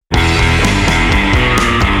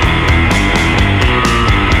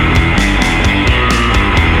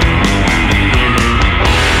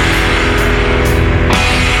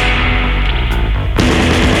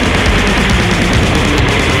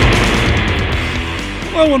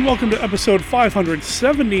Hello and welcome to episode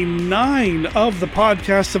 579 of the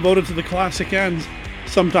podcast devoted to the classic and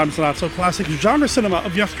sometimes not so classic genre cinema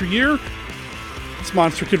of yesteryear. It's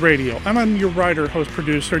Monster Kid Radio, and I'm your writer, host,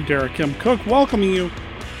 producer, Derek M. Cook, welcoming you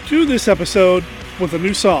to this episode with a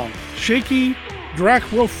new song, Shaky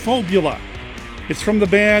Dracrophobula. It's from the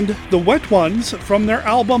band The Wet Ones from their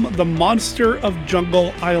album The Monster of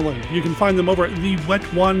Jungle Island. You can find them over at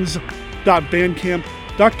thewetones.bandcamp.com.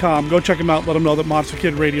 Go check them out. Let them know that Monster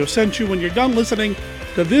Kid Radio sent you when you're done listening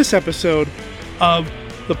to this episode of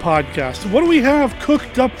the podcast. What do we have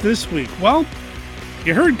cooked up this week? Well,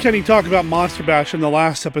 you heard Kenny talk about Monster Bash in the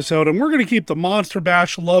last episode, and we're going to keep the Monster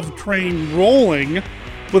Bash love train rolling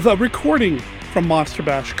with a recording from Monster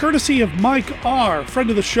Bash, courtesy of Mike R.,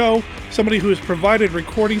 friend of the show, somebody who has provided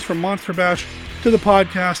recordings from Monster Bash to the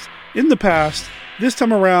podcast in the past. This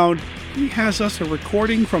time around, he has us a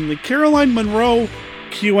recording from the Caroline Munro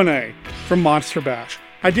Q&A from Monster Bash.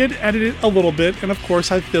 I did edit it a little bit, and of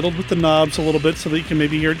course I fiddled with the knobs a little bit so that you can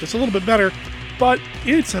maybe hear it just a little bit better, but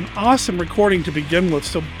it's an awesome recording to begin with,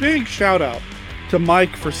 so big shout out to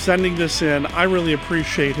Mike for sending this in. I really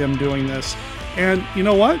appreciate him doing this, and you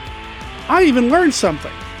know what? I even learned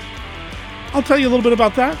something. I'll tell you a little bit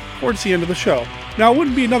about that towards the end of the show. Now, it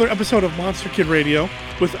wouldn't be another episode of Monster Kid Radio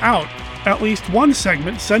without at least one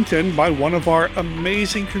segment sent in by one of our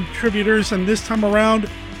amazing contributors, and this time around,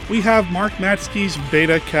 we have Mark Matsky's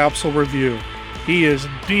Beta Capsule Review. He is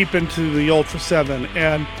deep into the Ultra 7,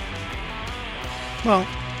 and, well,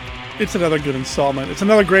 it's another good installment. It's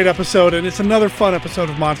another great episode, and it's another fun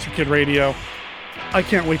episode of Monster Kid Radio. I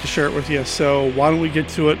can't wait to share it with you, so why don't we get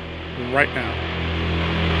to it right now.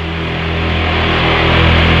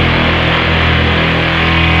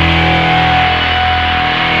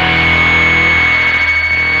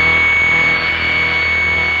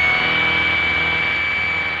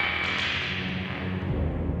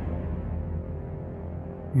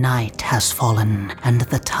 Night has fallen, and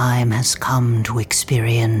the time has come to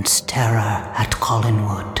experience terror at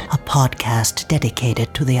Collinwood, a podcast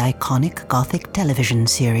dedicated to the iconic Gothic television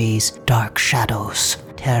series Dark Shadows.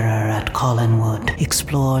 Terror at Collinwood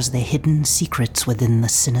explores the hidden secrets within the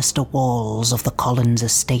sinister walls of the Collins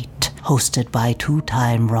estate. Hosted by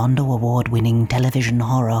two-time Rondo Award-winning television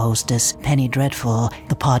horror hostess Penny Dreadful,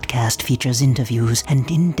 the podcast features interviews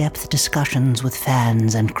and in-depth discussions with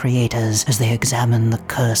fans and creators as they examine the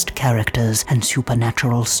cursed characters and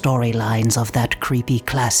supernatural storylines of that creepy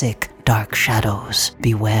classic, Dark Shadows.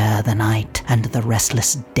 Beware the night and the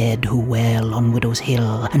restless dead who wail on Widow's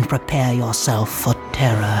Hill, and prepare yourself for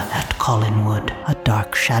terror at Collinwood, a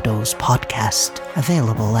Dark Shadows podcast.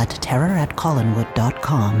 Available at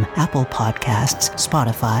terroratcollinwood.com, Apple Podcasts,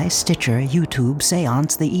 Spotify, Stitcher, YouTube,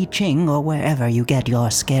 Seance, The I Ching, or wherever you get your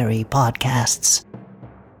scary podcasts.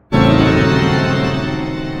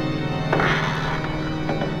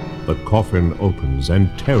 The coffin opens and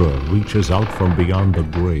terror reaches out from beyond the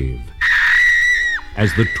grave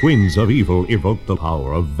as the twins of evil evoke the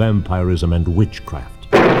power of vampirism and witchcraft.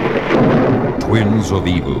 Twins of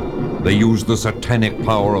evil. They use the satanic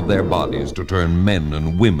power of their bodies to turn men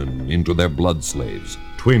and women into their blood slaves.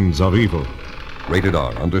 Twins of evil. Rated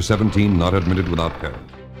R. Under 17, not admitted without parent.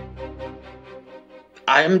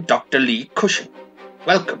 I am Dr. Lee Cushing.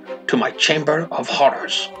 Welcome to my Chamber of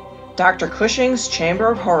Horrors. Dr. Cushing's Chamber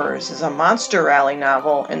of Horrors is a monster rally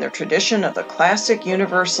novel in the tradition of the classic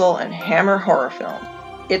Universal and Hammer horror film.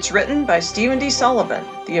 It's written by Stephen D. Sullivan,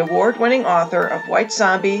 the award-winning author of White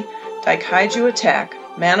Zombie, Daikaiju Attack,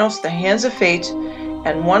 Manos: The Hands of Fate,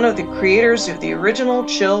 and one of the creators of the original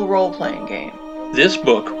Chill role-playing game. This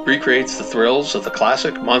book recreates the thrills of the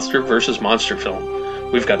classic Monster vs. Monster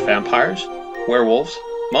film. We've got vampires, werewolves,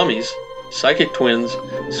 mummies, psychic twins,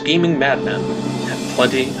 scheming madmen, and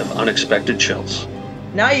plenty of unexpected chills.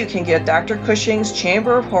 Now you can get Dr. Cushing's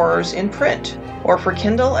Chamber of Horrors in print, or for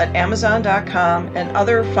Kindle at Amazon.com and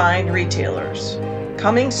other fine retailers.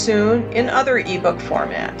 Coming soon in other ebook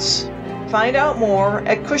formats. Find out more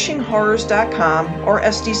at CushingHorrors.com or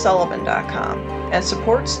SDSullivan.com, and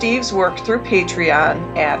support Steve's work through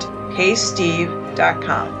Patreon at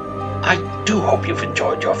HeySteve.com. I do hope you've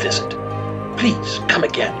enjoyed your visit. Please come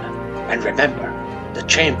again. And remember, the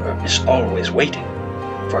chamber is always waiting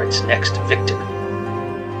for its next victim.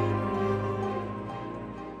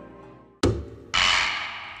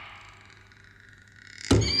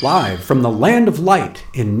 Live from the Land of Light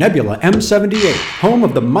in Nebula M78, home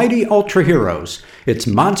of the mighty Ultra Heroes, it's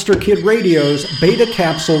Monster Kid Radio's Beta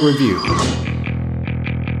Capsule Review.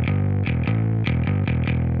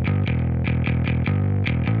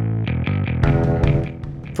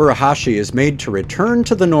 Furuhashi is made to return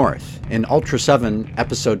to the North in Ultra 7,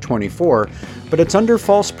 Episode 24, but it's under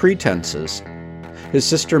false pretenses. His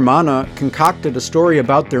sister Mana concocted a story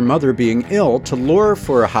about their mother being ill to lure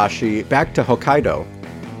Furuhashi back to Hokkaido.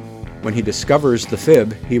 When he discovers the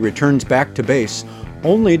fib, he returns back to base,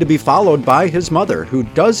 only to be followed by his mother, who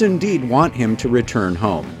does indeed want him to return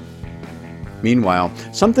home. Meanwhile,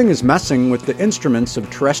 something is messing with the instruments of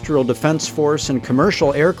Terrestrial Defense Force and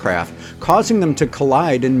commercial aircraft, causing them to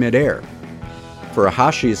collide in midair.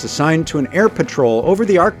 Furuhashi is assigned to an air patrol over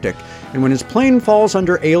the Arctic, and when his plane falls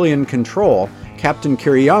under alien control, Captain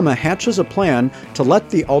Kiriyama hatches a plan to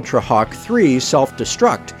let the Ultra Hawk 3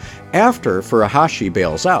 self-destruct after Furuhashi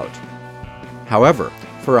bails out. However,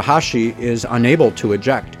 Furuhashi is unable to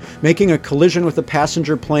eject, making a collision with a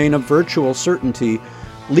passenger plane of virtual certainty,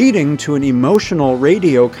 leading to an emotional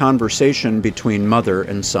radio conversation between mother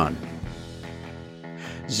and son.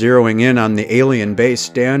 Zeroing in on the alien base,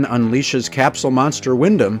 Dan unleashes capsule monster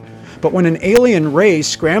Wyndham, but when an alien ray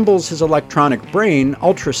scrambles his electronic brain,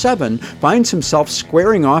 Ultra 7 finds himself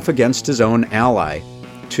squaring off against his own ally,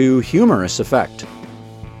 to humorous effect.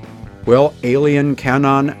 Will Alien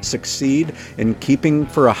Canon succeed in keeping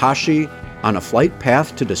Furuhashi on a flight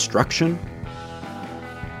path to destruction?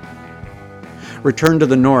 Return to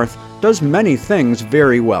the North does many things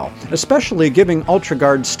very well, especially giving Ultra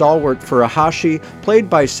Guard stalwart Furuhashi, played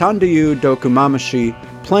by Sandayu Dokumamashi,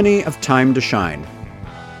 plenty of time to shine.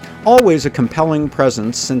 Always a compelling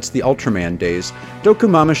presence since the Ultraman days,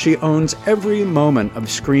 Dokumamashi owns every moment of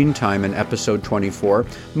screen time in Episode 24,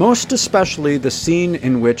 most especially the scene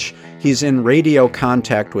in which he's in radio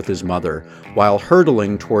contact with his mother, while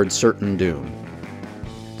hurtling towards certain doom.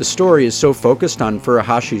 The story is so focused on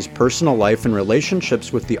Furuhashi's personal life and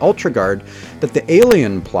relationships with the Ultra Guard that the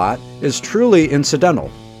alien plot is truly incidental,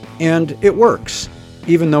 and it works,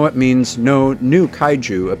 even though it means no new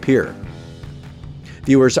kaiju appear.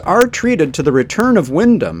 Viewers are treated to the return of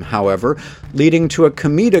Wyndham, however, leading to a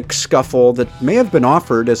comedic scuffle that may have been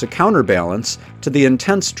offered as a counterbalance to the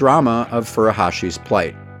intense drama of Furuhashi's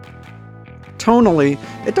plight. Tonally,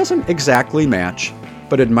 it doesn't exactly match,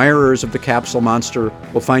 but admirers of the capsule monster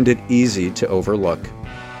will find it easy to overlook.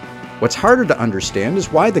 What's harder to understand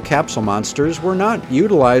is why the capsule monsters were not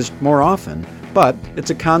utilized more often, but it's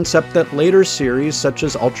a concept that later series such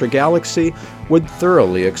as Ultra Galaxy would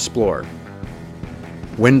thoroughly explore.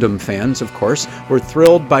 Wyndham fans, of course, were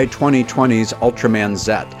thrilled by 2020's Ultraman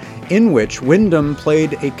Z, in which Wyndham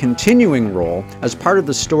played a continuing role as part of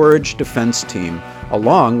the storage defense team,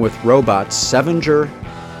 along with robots Sevenger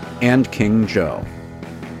and King Joe.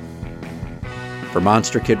 For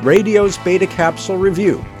Monster Kid Radio's Beta Capsule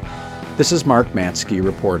Review, this is Mark Matsky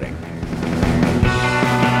reporting.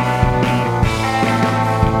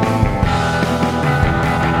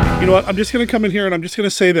 You know what? I'm just going to come in here and I'm just going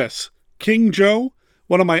to say this. King Joe,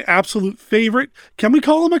 one of my absolute favorite. Can we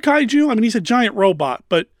call him a kaiju? I mean, he's a giant robot,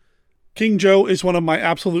 but King Joe is one of my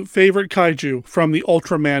absolute favorite kaiju from the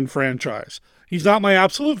Ultraman franchise. He's not my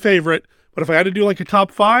absolute favorite, but if I had to do like a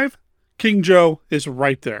top 5, King Joe is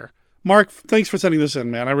right there. Mark, thanks for sending this in,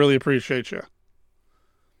 man. I really appreciate you.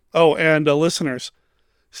 Oh, and listeners,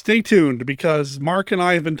 stay tuned because Mark and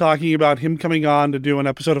I have been talking about him coming on to do an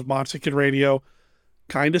episode of Monster Kid Radio,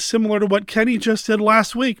 kind of similar to what Kenny just did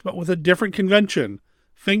last week, but with a different convention.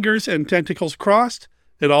 Fingers and tentacles crossed,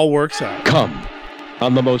 it all works out. Come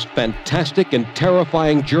on the most fantastic and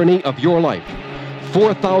terrifying journey of your life,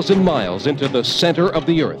 4,000 miles into the center of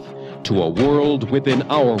the Earth, to a world within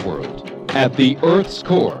our world, at the Earth's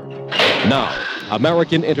core. Now,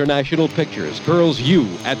 American International Pictures hurls you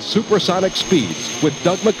at supersonic speeds with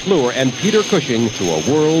Doug McClure and Peter Cushing to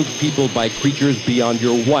a world peopled by creatures beyond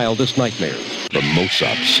your wildest nightmares. The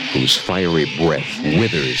Mosaps, whose fiery breath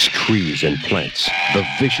withers trees and plants. The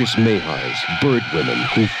vicious Mahars, bird women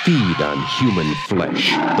who feed on human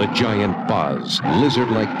flesh. The giant Baz,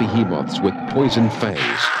 lizard-like behemoths with poison fangs.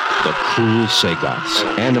 The cruel Sagoths,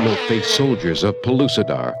 animal-faced soldiers of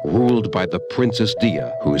Pellucidar, ruled by the Princess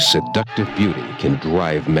Dia, whose seductive beauty can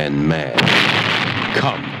drive men mad.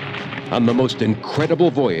 Come on the most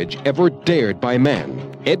incredible voyage ever dared by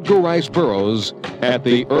man. Edgar Rice Burroughs at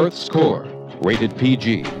the Earth's core. Rated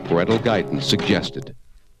PG. Parental guidance suggested.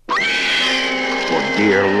 For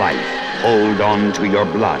dear life, hold on to your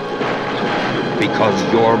blood. Because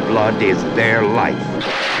your blood is their life.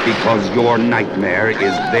 Because your nightmare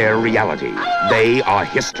is their reality. They are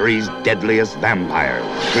history's deadliest vampires,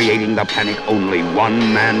 creating the panic only one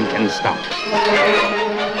man can stop.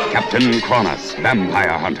 Captain Kronos,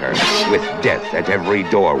 vampire hunter, with death at every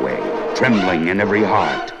doorway, trembling in every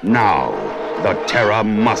heart. Now, the Terra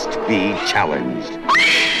must be challenged.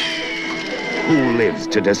 Who lives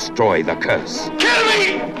to destroy the curse? Kill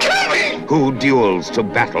me! Kill me! Who duels to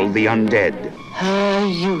battle the undead? Her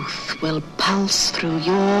youth will pulse through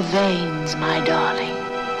your veins, my darling.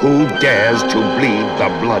 Who dares to bleed the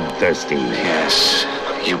bloodthirsty? Yes,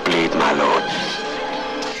 you bleed, my lord.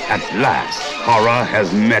 At last, horror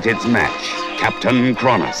has met its match. Captain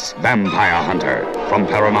Kronos, Vampire Hunter, from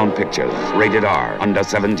Paramount Pictures, rated R, under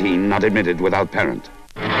 17, not admitted without parent.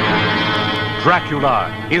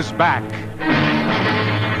 Dracula is back.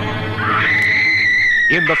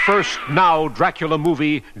 In the first Now Dracula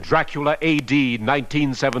movie, Dracula AD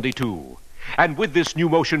 1972. And with this new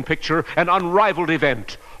motion picture, an unrivaled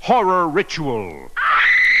event, Horror Ritual.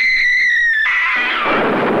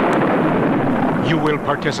 You will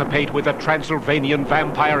participate with the Transylvanian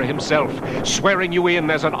vampire himself, swearing you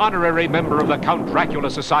in as an honorary member of the Count Dracula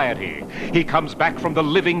Society. He comes back from the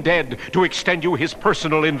living dead to extend you his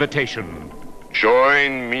personal invitation.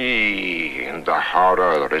 Join me in the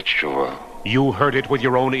horror ritual. You heard it with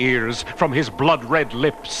your own ears, from his blood-red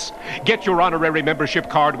lips. Get your honorary membership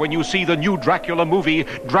card when you see the new Dracula movie,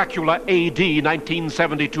 Dracula AD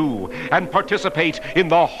 1972, and participate in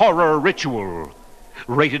the Horror Ritual.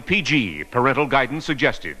 Rated PG, parental guidance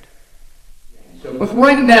suggested. But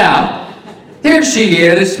right now, here she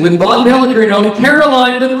is with Bob Pellegrino,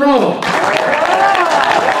 Caroline to the role.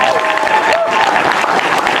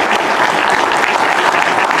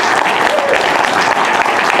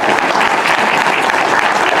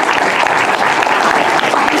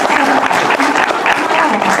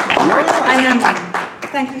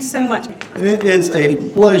 Thank you so much. It is a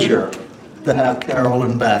pleasure to have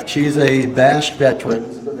Carolyn back. She's a BASH veteran.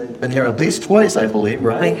 Been here at least twice, I believe,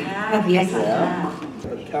 right? I have, yes, I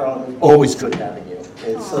have. Carolyn, always good having you.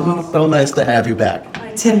 It's so nice to have you back.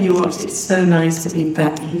 I tell you what, it's so nice to be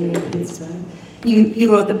back here.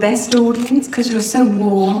 You are the best audience because you're so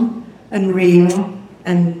warm and real,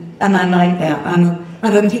 and I like that. I'm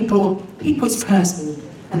a people's person,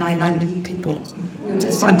 and I like people. You're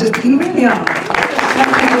just wonderful. You really are.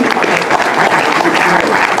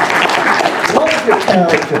 What's your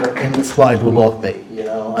character in The Spy Who Loved Me? You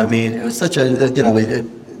know, I mean, it was such a,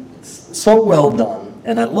 it's so well done.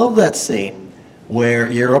 And I love that scene where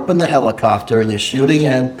you're up in the helicopter and you're shooting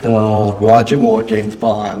at Roger Moore, James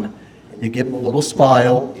Bond, and you give him a little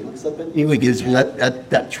smile. He looks up at you, he gives you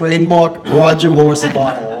that trademark Roger Moore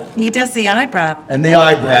smile. He does the eyebrow. And the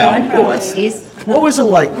eyebrow, of course. What was it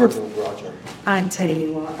like working with Roger? I tell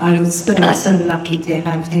you what, I was so lucky to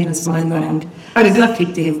have him as my man. I was lucky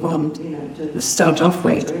to have Bond, to start off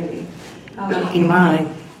with, really. Lucky mine.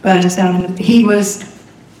 But he was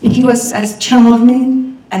as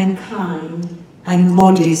charming and kind and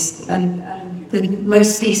modest and the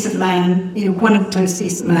most decent man, one of the most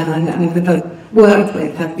decent men I've ever worked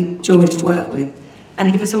with, I've been joy to work with.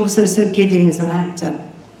 And he was also so giving as an actor.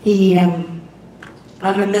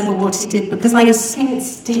 I remember what he did because I was scared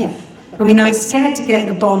stiff. I mean, I was scared to get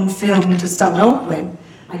the Bond film to start off with.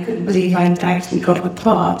 I couldn't believe I'd actually got a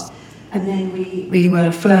part. And then we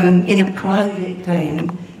were flown in a private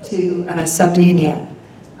plane to Sardinia,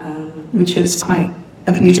 which was quite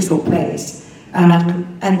a beautiful place. And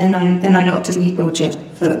then I got to meet Roger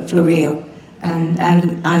for real. And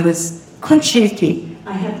I was quite shaky.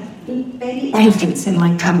 I had baby elephants in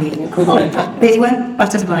my tummy. They weren't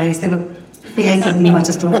butterflies, they were big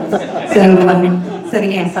butterflies. So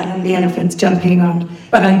yes, I had the elephants jumping on.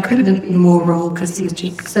 But I couldn't have been more wrong because he was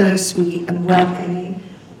just so sweet and welcoming.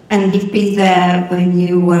 And he'd be there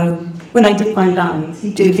when I did my lines,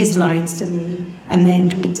 he'd do his lines to me, and then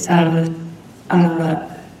he'd stand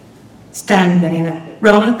there.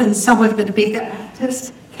 Rather than some of the bigger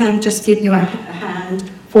actors can just give you a hand,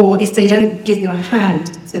 or if they don't give you a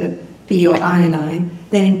hand to be your eye line,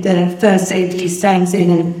 then the first AD stands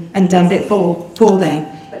in and does it for them.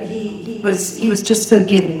 But he was just so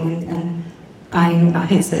giving, and I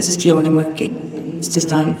guess that's just joy working with him. He was just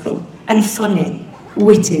delightful and funny,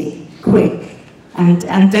 witty, quick,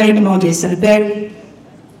 and very modest and very,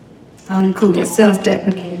 I would call it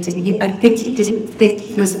self-deprecating. I think he didn't think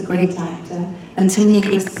he was a great actor until he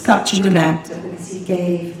was such a good actor because he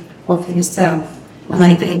gave of himself. And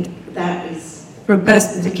I think that is, for a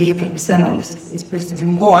person to give himself, is pretty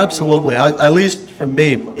important. Oh, absolutely. At least for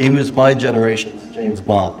me, he was my generation's James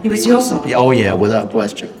Bond. He was yours? Oh, yeah, without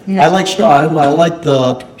question. Yeah. I liked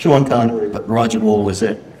Sean Connery, but Roger Moore was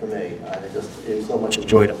it for me. I so much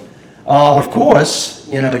enjoyed him. Of course,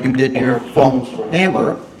 you did your films for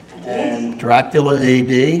Hammer and Dracula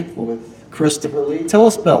AD with Christopher Lee. Tell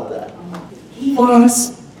us about that. He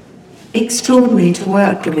was extraordinary to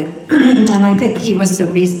work with, and I think he was the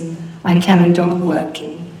reason I carried on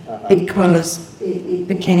working. because it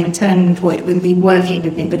became a turning point with me working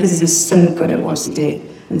with him, because he was so good at what he did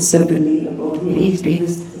and so believable. He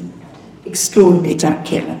was extraordinary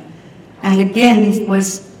Dracula. And again,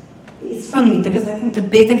 it's funny because I think the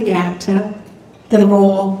bigger the actor, the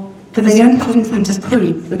more, because they don't put them to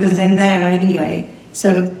prove because they're there anyway.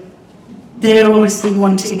 So they're obviously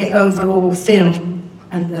wanting to get overall film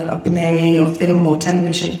and play or film or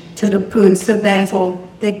television to look good. So therefore,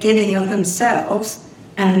 they're giving of themselves,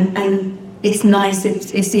 and it's nice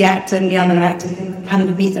if the actor and the other actor can kind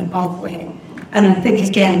of meet them halfway. And I think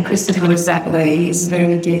again, Christopher was that way. He's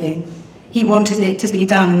very giving. He wanted it to be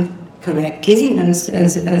done correctly and as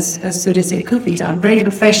good as it could be done, very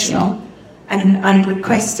professional, and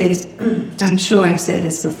requested. I'm sure I've said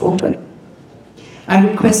this before, but I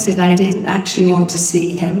requested. I didn't actually want to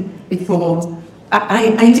see him before.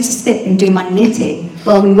 I used to sit and do my knitting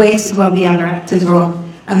while we waited while the other actors were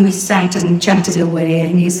on, and we sat and chatted away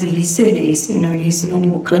and used these cities, using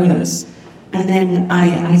normal clothes. And then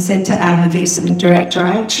I said to Alan Vinson, the director,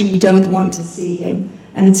 I actually don't want to see him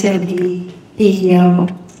until he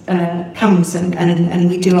comes and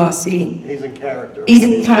we do our scene. He's in character. He's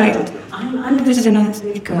in character. I'm a bit of an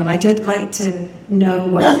antique girl. I don't like to know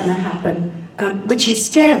what's going to happen, which is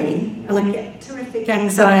scary, and I get terrific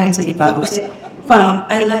anxiety about it. Well,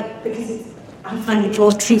 because I find it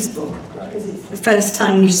more truthful, because it's the first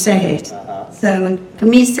time you say it. So for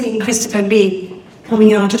me, seeing Christopher Lee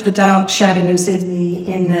coming out of the dark shadows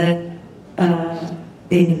in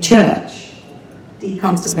the church,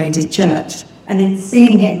 deconsecrated church, and then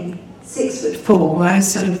seeing him 6'4", I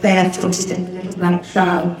was sort of barefooted in a little black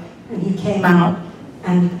shawl, and he came out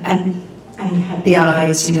and he had the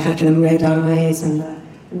eyes, had the red eyes and the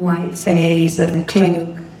white face and the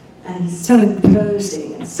cloak, and so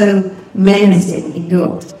imposing and so menacing he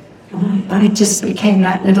looked. And I just became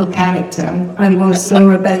that little character. I was so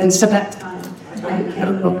rebellious at that time. I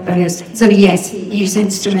became rebellious. So yes, he was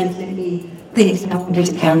instrumental in me thinking I wanted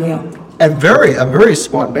to carry on. And a very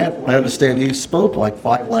smart man. I understand he spoke like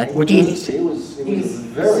 5 languages. He was a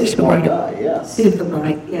very smart guy, yeah. Super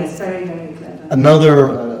bright, yes, very, very clever.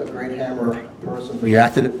 Another great Hammer person who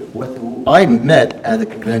acted with, who I met at a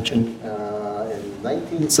convention in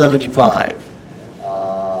 1975.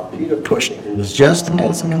 Peter Cushing, who was just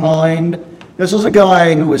as kind. This was a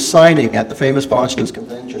guy who was signing at the famous Boston's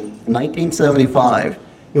convention in 1975.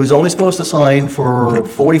 He was only supposed to sign for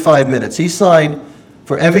 45 minutes. He signed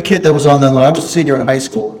for every kid that was on that line. I was a senior in high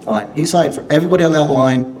school at the time. He signed for everybody on that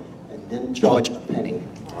line and didn't charge a penny.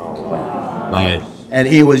 Nice. And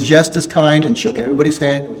he was just as kind and shook everybody's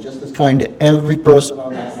hand. He was just as kind to every person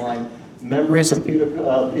on that line. Memories of Peter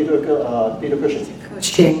Cushing.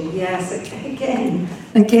 Cushing, yes,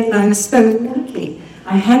 again, I was so lucky.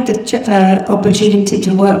 I had the opportunity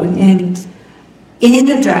to work with him in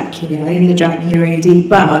the Dracula AD,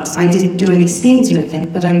 but I didn't do any scenes with him,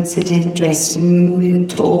 but I would sit in the dressing room, we would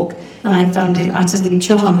talk, and I found it utterly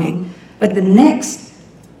charming. But the next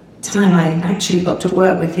time I actually got to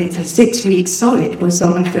work with him for 6 weeks solid was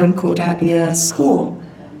on a film called At the Earth's Core,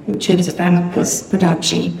 which is a Famicus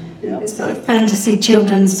production. It's a fantasy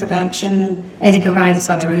children's production, Edgar Rice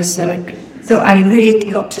Barbarossa. So I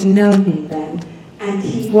really got to know him then, and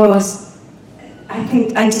he was, I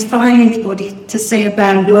think I defy anybody to say a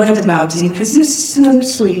bad word about him, because he was so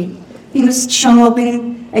sweet. He was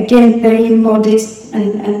charming, again very modest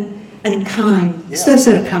and kind, so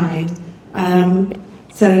kind.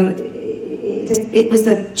 So it was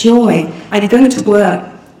a joy. I'd go to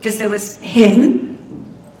work because there was him,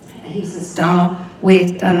 he's a star,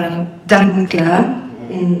 with Duncan Clare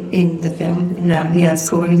in the film, in The Earth's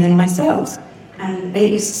Core, and then myself. And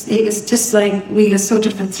it was just like we were sort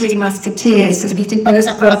of the 3 musketeers, so we did most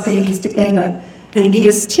of our things together. And he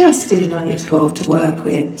was just delightful to work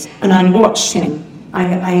with. And I watched him.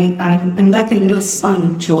 I'm like a little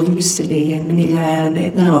sponge, or used to be,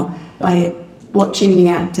 and now by watching the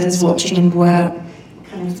actors, watching him work,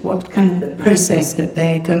 what kind of the process that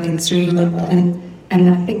they're going through, and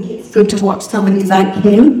I think it's good to watch somebody like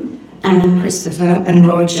him and Christopher and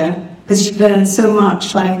Roger, because you learn so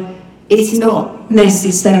much. Like, it's not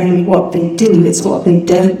necessarily what they do, it's what they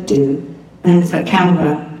don't do. And for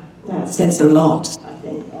camera, that says a lot, I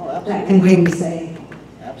think. That can really say.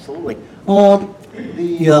 Absolutely.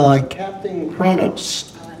 The Captain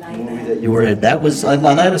Kronos movie that you were in, that was, I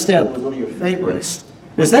understand, was one of your favorites.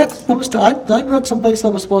 Was that supposed to, I read someplace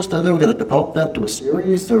that was supposed to, they were going to develop that to a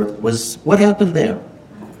series, or what happened there?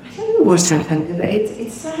 I don't know what happened.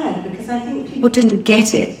 It's sad, because I think people didn't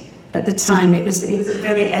get it at the time. It was a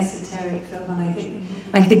very esoteric film, and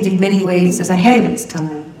I think in many ways it was ahead of its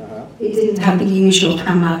time. It didn't have the usual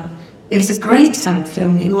Hammer it was a great sound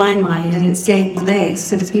film in my mind, and it's gained legs.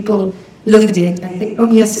 So that people look at it and think,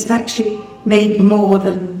 oh yes, it's actually made more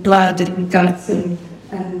than blood and guts and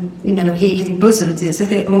heaving bosoms. It's a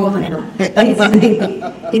bit more than that.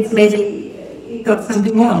 It's it got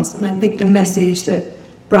something else. And I think the message that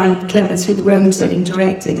Brian Clements, who wrote it and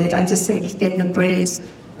directed it, I just think he's getting the praise.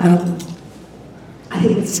 I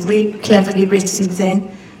think it's really cleverly written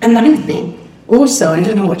then. And I think also, I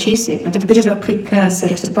don't know what you think, but a bit of a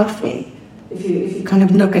precursor to Buffy. If you kind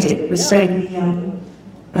of look at it, it was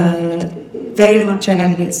very much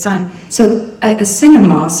ahead of its time. So at the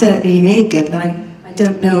cinema, certainly in England, I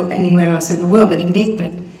don't know anywhere else in the world, but in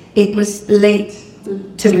England, it was late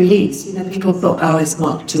to release. People thought, oh, it's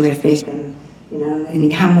not terrific, and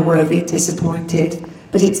and Hammer were a bit disappointed.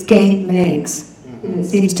 But it's gained legs. It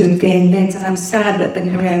seems to have gained legs, and I'm sad that the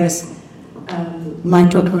Herreras,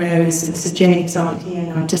 Michael Herreras and Sir James aren't here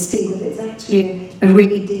now to see that it's actually a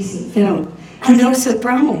really decent film. And also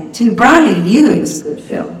Brian, too. Brian knew it was a good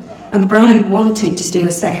film, and Brian wanted to do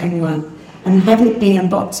a second one, and having it been a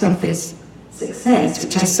box office success,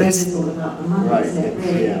 which I suppose is all about the money, isn't it,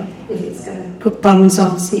 really? Yeah. If it's going to put bums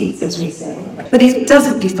on seats, as we say. But if it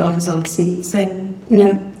doesn't put bums on seats, then,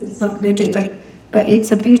 it's not going to do it. But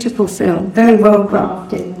it's a beautiful film, very well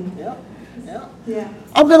crafted. Yeah.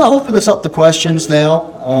 I'm going to open this up to questions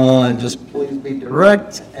now. And just please be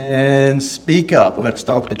direct and speak up. Let's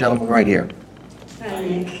start with the gentleman right here.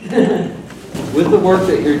 With the work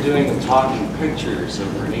that you're doing with Talking Pictures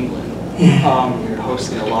over in England, you're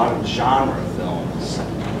hosting a lot of genre films.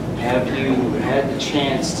 Have you had the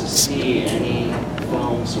chance to see any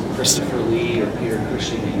films of Christopher Lee or Peter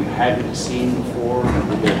Cushing that you hadn't seen before?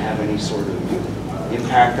 Did they have any sort of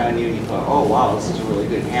impact on you? And you thought, oh wow, this is a really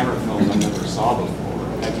good Hammer film I never saw before.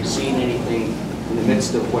 Have you seen anything in the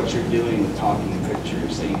midst of what you're doing with Talking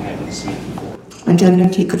Pictures that you hadn't seen before? I don't know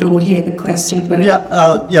if you could all hear the question, but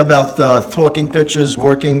about Talking Pictures,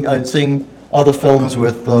 working and seeing other films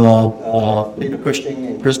with Peter Cushing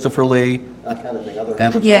and Christopher Lee, that kind of thing. Other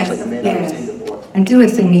yes. I'm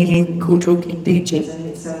doing a meeting called Talking Pictures,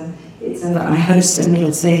 and I host a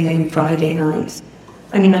meal saying Friday nights.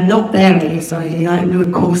 I mean, I'm not there every Friday night. We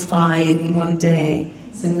record 5 in one day,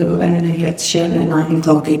 so and then I get Shirley and I can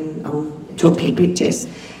Talking Pictures.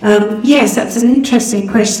 Yes, that's an interesting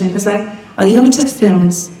question because a lot of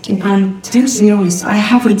films, and to be honest, I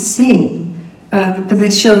haven't seen. But they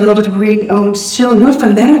show a lot of really old, a lot of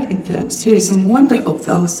American films too, some wonderful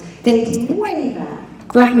films. They're way back,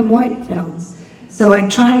 black and white films. So I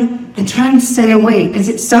try and stay awake because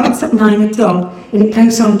it starts at 9 o'clock and it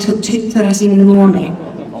goes on till 2:30 in the morning.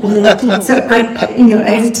 So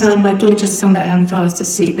every time my daughters come back, I'm fast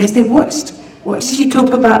asleep. They say, what did you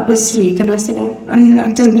talk about this week? And I said, I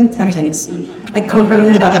don't know that is. I can't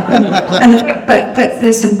remember. But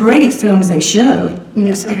there's some great films they show.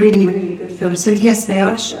 Some really, really good films. So yes, they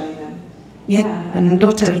are showing them. Yeah, and a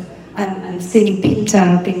lot of, and seeing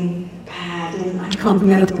Peter being bad, and I can't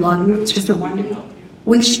remember the one, which was the one,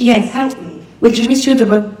 which is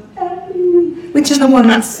the one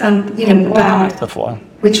that's, about. The Fly.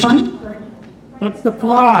 Which one? It's The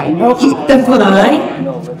Fly. The Fly?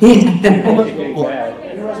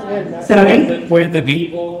 Yeah. Sorry? With the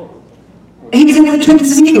people. He was in the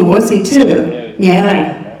Twins Eagle, was he too?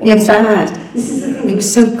 Yeah. Yes, I had. This is the thing, he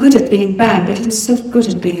was so good at being bad, but he was so good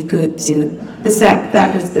at being good,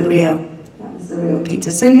 That was the real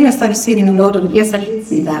Peter. So yes, I've seen him a lot of, yes, I did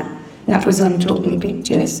see that. That was on Talking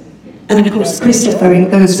Pictures. And of course, Christopher, it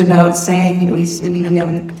goes without saying,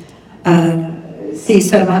 see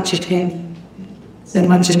so much of him, so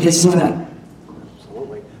much of his work.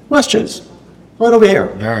 Questions? Right over here.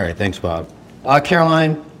 All right, thanks, Bob.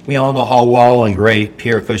 Caroline, we all know how well and great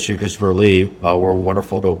Peter Cushing and Christopher Lee were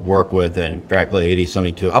wonderful to work with in Dracula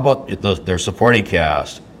 8072. How about their supporting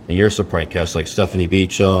cast and your supporting cast, like Stephanie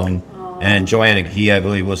Beacham and Joanna Key, I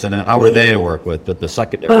believe, was in it. How were they to work with, but the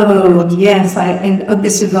secondary? Oh, yes,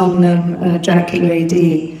 this is on Dracula AD.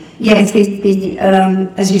 Yes,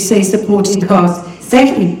 as you say, supporting cast.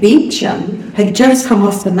 Stephanie Beacham had just come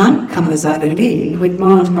off the Nightcomers, I believe, with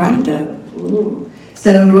Marlon Brando.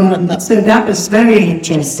 So that was very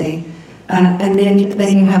interesting. And then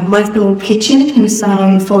you have Michael Kitchen, who's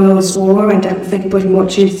on Foyle's War, and I don't know if anybody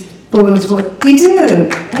watches Foyle's War. We do!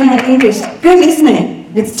 Yeah, English. Good, isn't it?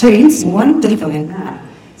 It's wonderful in that.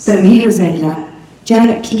 So he was in that.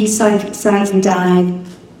 Janet Key sadly died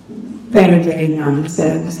very, very young,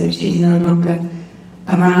 so she's no longer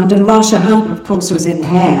around. And Marsha Hunt, of course, was in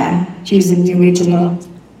Hair. She was in the original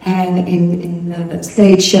Hair in the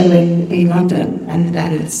stage show in London and the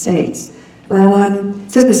United States.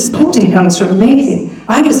 So the supporting cast were amazing.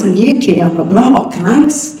 I was a new kid on the block, and I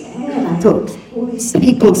was scared. thought, all these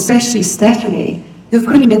people, especially Stephanie, who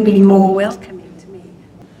couldn't have been more welcoming to me.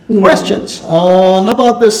 Yeah. Questions? How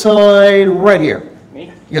about this side right here?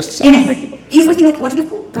 Me? Yes. Yes. You look like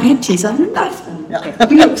wonderful branches. I love them. Yeah.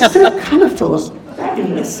 You look so colourful.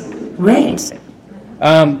 Fabulous. Red.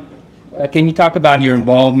 Can you talk about your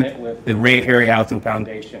involvement with the Ray Harryhausen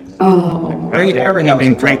Foundation? Oh. Ray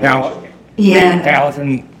Harryhausen right now. Yeah.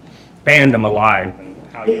 10,000 fandom alive, and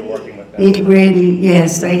how you're working with them. It really,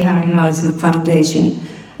 yes, Ray Harryhausen Foundation.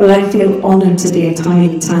 Well, I feel honoured to be a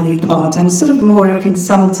tiny, tiny part. I'm sort of more a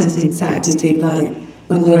consultant, in fact, to do like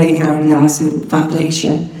the Ray Harryhausen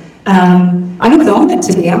Foundation. I was honoured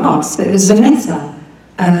to be asked. It was Vanessa.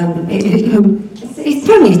 It's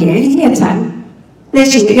funny here, Tam.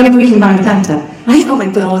 There's just going to be my Santa. I got my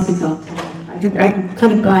glasses on. I'm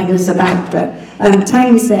kind of going this about, but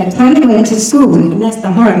Tiny went to school with Vanessa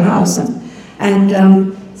Harryhausen. And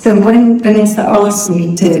so when Vanessa asked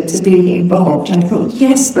me to be involved, I thought,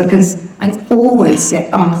 yes, because I always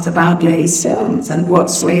get asked about Ray's films and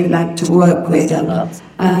what's Ray like to work with. And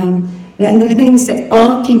the things that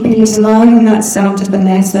are keeping us alive, and that's down to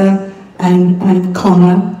Vanessa and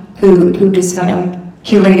Connor, who is a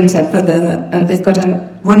curator for they've got a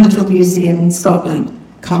wonderful museum in Scotland.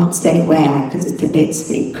 Can't say where because it's a bit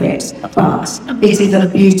secret, but it is a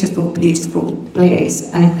beautiful, beautiful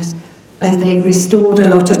place, and they restored a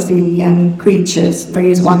lot of the creatures,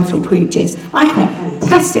 various wonderful creatures. I had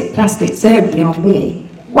fantastic plastic surgery on me.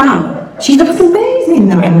 Wow, she looks amazing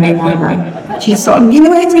though. She's sort of,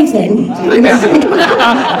 everything. Very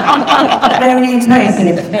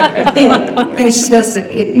impressive. She does,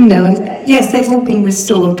 yes, they've all been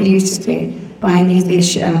restored beautifully by an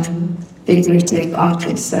English figurative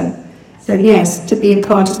artist. So yes, to be a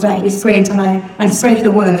part of that is great, and I spread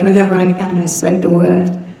the word whenever I can. I spread the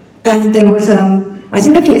word. And there was, I don't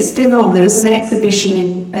know if it's still on. There was an exhibition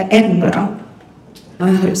in Edinburgh.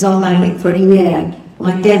 It was online for a year.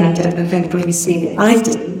 Well, again, I don't know if anybody's seen it. I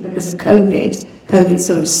didn't because of COVID. COVID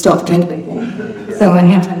sort of stopped everything. So I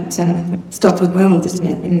haven't stopped the world, isn't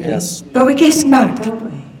it? Yes. But we're getting back, aren't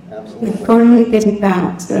we? Absolutely. We're probably getting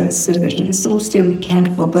back. So it's all still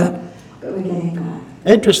mechanical, but we're getting back.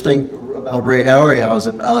 Interesting about Ray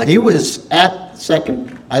Harryhausen. He was at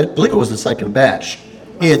I believe it was the second bash.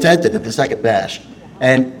 He attended at the second bash.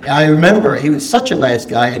 And I remember he was such a nice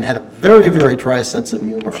guy and had a very, very dry sense of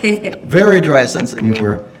humor. Very dry sense of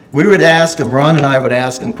humor. We would ask him, Ron and I would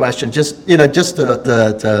ask him questions, just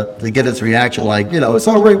to get his reaction, like,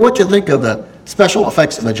 so Ray, what do you think of the special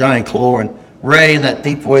effects of the giant claw? And Ray, in that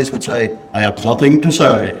deep voice, would say, I have nothing to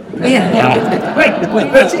say. He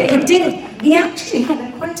did. He actually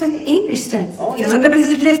had quite an English sense. Because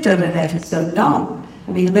he lived over there for so long.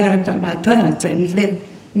 I mean, my parents, and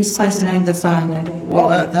he was close to the farm. Well,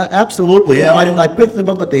 absolutely. Yeah, I picked him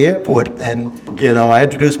up at the airport, and I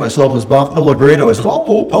introduced myself as Bob Pellegrino. I said,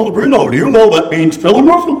 "Oh, Pellegrino, do you know that means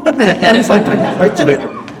Philadelphia?"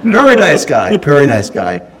 Very nice guy. Very nice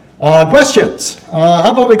guy. Questions?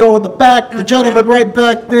 How about we go in the back? The gentleman right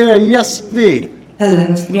back there. Yes, indeed.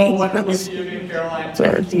 Caroline,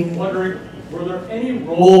 wondering, were there any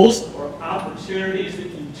roles or opportunities that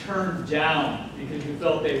you turned down because you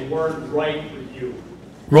felt they weren't right for you?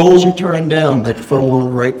 Roles you turned down that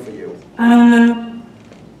felt right for you?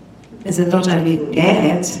 There's a lot I didn't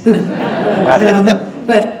get.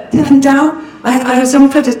 But turned down, I was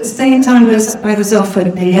offered at the same time as I was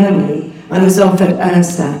offered Naomi, I was offered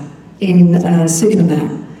Ursa in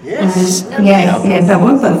Superman. Yes. Yes, I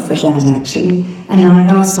was offered that actually. And I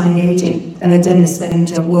asked my agent, Dennis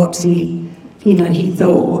Bender, what he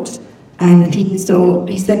thought. And he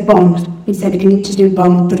said Bond. He said, you need to do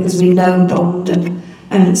Bond because we know Bond.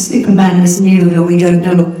 And Superman is new, or we don't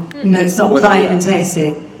know. It's not quite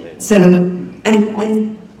fantastic. So,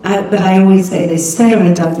 but I always say this: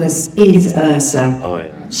 Sarah Douglas is Ursa. Oh,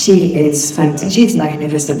 yeah. She is fantastic. She's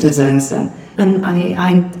magnificent as Ursa. And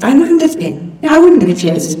I wouldn't have been. I wouldn't have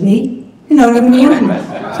chosen me.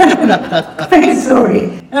 Very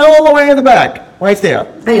sorry. And all the way in the back, right there.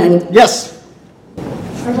 Yes.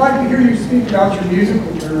 I'd like to hear you speak about your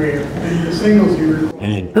musical career and the singles you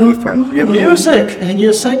recorded. Your music and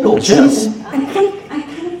your singles, yes.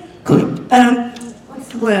 Good. What's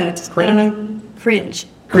the word? Cringe.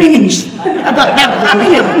 Cringe.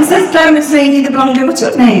 Is this time of saying the blonde? What's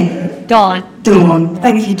your name? Dawn. Dawn.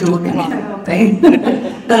 Thank you, Dawn.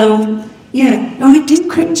 I did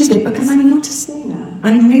cringe a bit because I'm not a singer.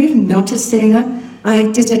 I'm really not a singer.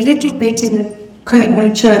 I did a little bit in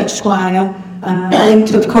the church choir. I went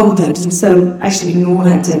to a convent, and so actually we all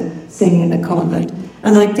had to sing in the convent.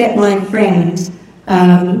 And I'd get my friend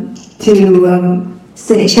to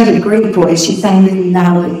sing. She had a great voice. She sang really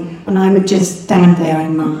loudly. and I would just stand there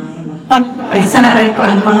and mime. I sat there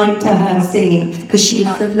and mimed to her singing, because she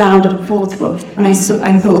was loud and forceful, and I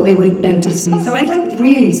thought they wouldn't notice me. So I don't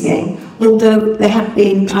really sing, although there have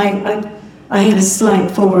been, I had a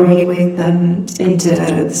slight foray with, into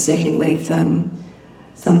the singing with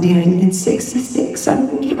somebody in 66, I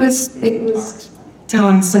think it was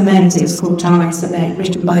Tar and Cement, it was called Tar and Cement,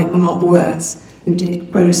 written by Mark Words, who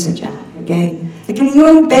did Rose and Jack again. Again, you're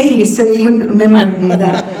old baby, so you wouldn't remember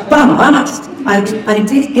that. But I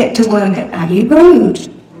did get to work at Abbey Road.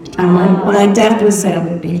 My dad was there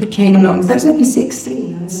with me, he came along, so I was only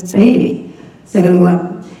 16, I was a baby. So,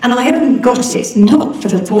 and I hadn't got it, not for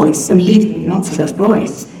the voice, believe me, not for the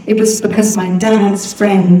voice. It was because my dad's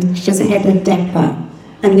friend was a head of DEPA,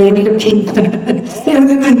 and they were looking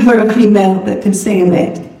for a female that could sing a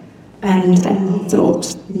bit. And he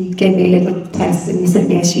thought, he gave me a little test, and he said,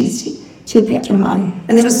 yes, she'll get your money.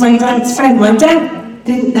 And it was my dad's friend. My dad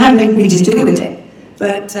didn't have anything to do with it.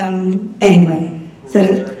 But anyway, so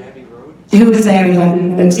it was very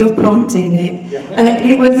long, still prompting it. And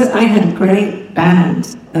it was, I had a great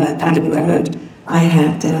band at Abbey Road. I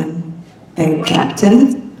had Eric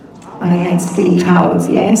Clapton, I had Steve Howard,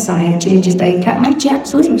 yes, I had Ginger Baker, I had Jack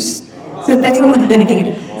Bruce. So they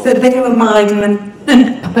were mine and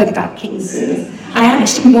backing singers. I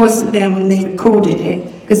actually wasn't there when they recorded it,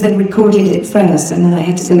 because they recorded it first, and then I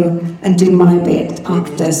had to go and do my bit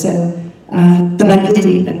after. So, but I did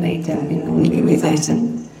even later, with that.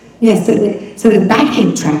 And yes, so the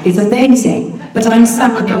backing track is amazing. But I'm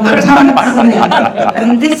stuck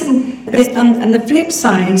and this and the flip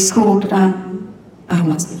side is called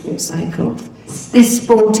what's the flip side called? This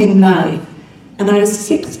Sporting Life. And I was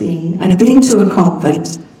 16, and I'd been to a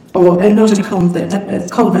convent, or not a convent, a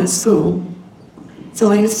convent school.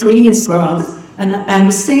 So I was 3 years old, and I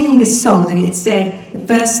was singing this song, and it said, the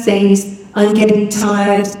first days I'm getting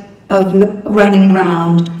tired of running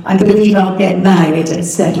around. I believe I'll get married and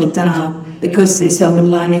settle down, because this old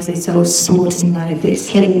life, this old sporting life, is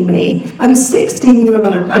killing me. I'm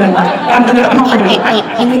 16-year-old, and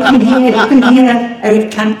you can hear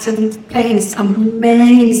Eric Clapton playing this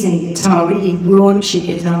amazing guitar, really raunchy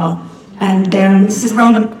guitar, and this is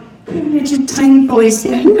rather a tiny voice.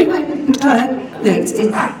 Anyway,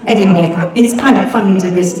 it's kind of funny to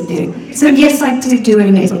listen to. So yes, I do a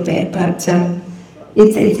little bit, but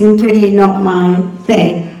it's really not my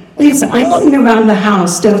thing. Listen, I sing around the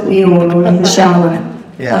house, don't we all, or in the shower.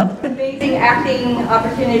 Yeah. Amazing acting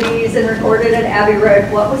opportunities and recorded at Abbey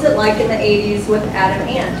Road. What was it like in the 80s with Adam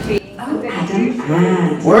Ant?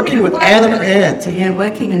 Working with Adam Ant. Yeah,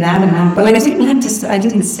 working with Adam Ant. But I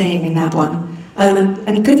didn't sing in that one.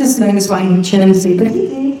 And goodness knows why he chose me. But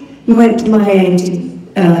he went to my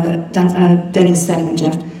agent, Dennis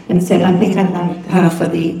Selinger, and said, I think I'd like her for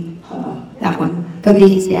that one. For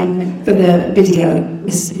the video,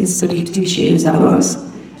 is sort of 2 years I was.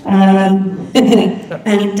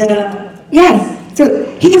 Yes, so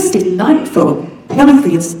he was delightful.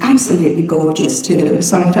 Jonathan was absolutely gorgeous too,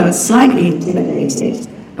 so I felt slightly intimidated.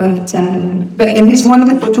 But he's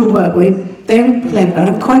wonderful to work with, very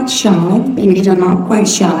clever, quite shy, believe it or not, quite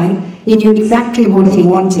shy. He knew exactly what he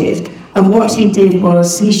wanted, and what he did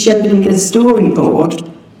was he showed me the storyboard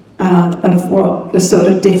of what the sort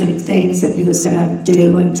of different things that he was going to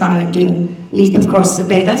do and try and do, leap across the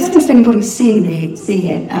bed. I don't know if anybody's seen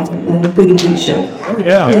it at the Boogie Show. Oh,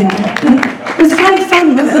 yeah. It was kind of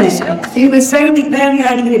fun, wasn't it? It was very, very,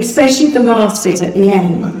 especially the last bit at the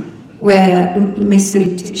end, where Miss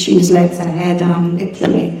Shoes legs her hair down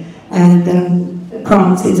literally, and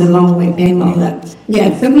prances along with him all that.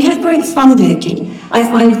 Yeah, but we had great fun making. I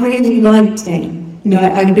really liked him.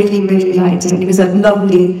 I really, really liked him. He was a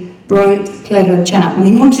lovely, bright, clever chap, and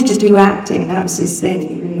he wanted to do acting. That was his thing.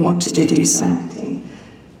 He really wanted to do some acting.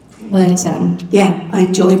 But yeah, I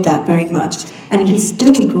enjoyed that very much. And he's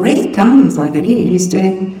doing great guns, I believe. I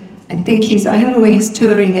don't know where he's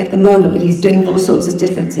touring at the moment, but he's doing all sorts of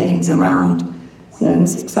different things around. So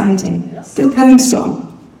it's exciting. Still going strong.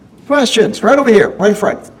 Questions? Right over here, right in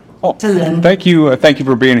front. Oh, thank you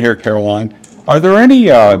for being here, Caroline. Are there any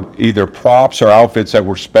either props or outfits that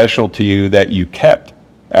were special to you that you kept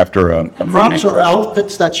after a props or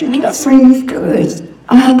outfits that you kept? That's really good.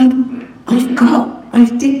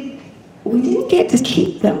 We didn't get to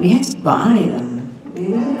keep them. We had to buy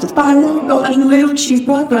them. To buy them, got a little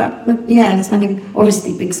cheaper, but yeah,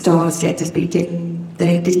 obviously big stores get to be getting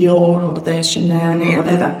their Dior or their Chanel or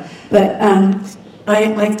whatever. But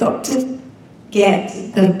I got to get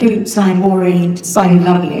the boots I wore in so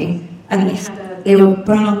lovely, and they were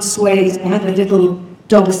brown suede. They had a little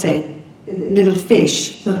dolphin, little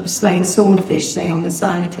fish, sort of like swordfish thing on the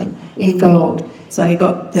side in gold. So I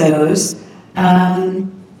got those.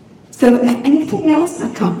 So anything else?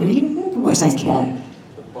 I can't really remember what I can.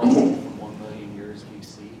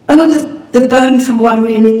 Oh, the bone from 1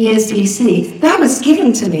 million years BC. That was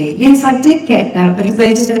given to me. Yes, I did get that because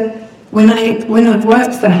they did when I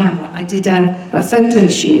worked for Hammer, I did a photo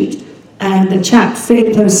shoot, and the chap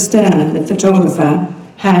Philip Stern, the photographer,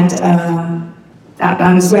 had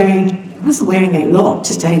I wasn't wearing a lot,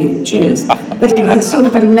 to tell you the truth, but it was sort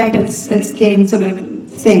of a leather skin sort of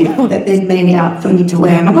thing that they'd made out for me to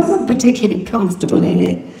wear, and I wasn't particularly comfortable in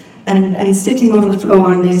it. And sitting on the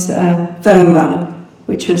floor on this foam rug,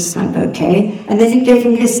 which was okay, and then he gave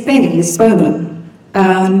me this thing, this bone,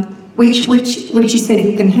 which he said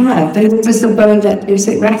he can have. But it was a bone that, was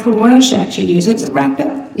it Raphael Welsh actually used? Was it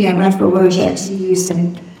Raphael? Yeah, Raphael Welsh actually used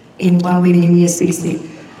in 1 million years BC.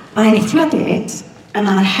 I had it, and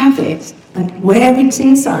I have it, and where it's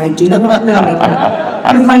inside, I do not know.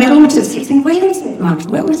 And my daughter's thinking, where is it, Mum?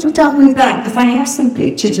 What was done with that? Because I have some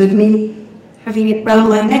pictures of me having it round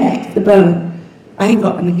my neck, the bone. I ain't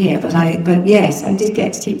got them here, but yes, I did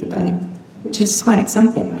get to keep the bone, which is quite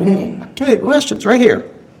something, really. Okay, questions right here.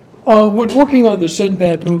 When working on the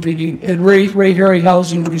Sinbad movie and Ray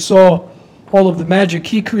Harryhausen, we saw all of the magic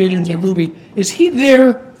he created in the movie. Is he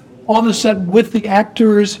there on the set with the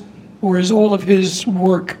actors, or is all of his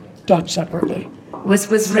work done separately?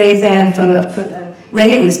 Was Ray there for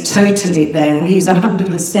Ray was totally there. He was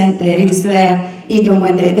 100% there. He was there even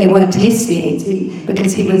when they weren't his scenes,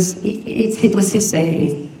 because it was his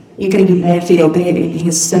baby. You're going to be there for your baby. He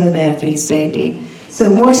was so there for his baby. So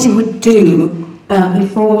what he would do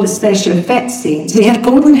before the special effects scenes, he had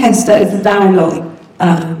Gordon Hester as the dialogue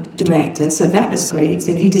director, so that was great.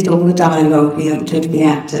 So he did all the dialogue, the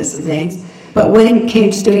actors and things. But when it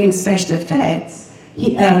came to doing special effects,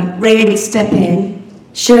 Ray would step in,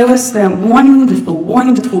 show us the wonderful,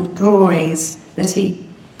 wonderful drawings that he'd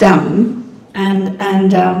done, and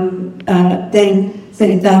then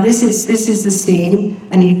say, now this is the scene,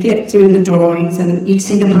 and you get through the drawings, and you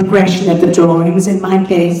see the progression of the drawings. In my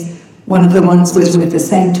case, one of the ones was with the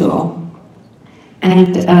centaur,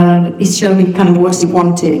 and he showed me kind of what he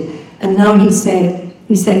wanted. And now he said,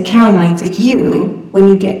 Caroline, for you, when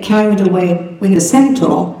you get carried away with the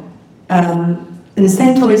centaur, and the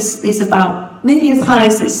centaur is about maybe as high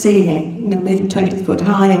as the ceiling, maybe 20 foot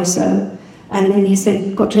high or so. And then he said,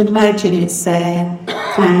 you've got to imagine it's there,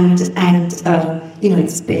 and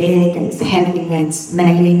it's big, and it's heavy, and it's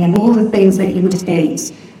smelling, and all the things that you would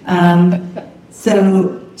hate.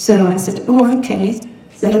 So I said, oh, okay.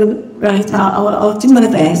 So, right, I'll do my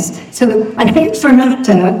best. So I think for an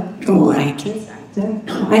actor,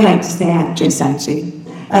 I like to say actress, actually.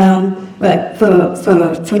 But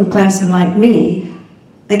for a person like me,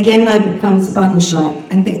 again, I become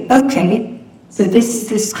sponge-like and think, okay, so this is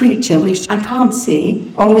this creature which I can't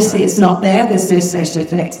see. Obviously, it's not there. There's no special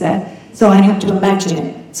effects there. So I have to imagine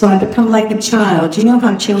it. So I become like a child. You know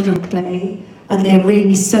how children play? And they're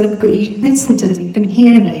really so good. You can listen to them, you can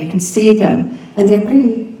hear them, you can see them. And they're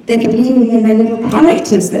believing in their little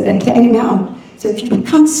characters that they're carrying out. So if you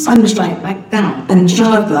become sponge-like like that and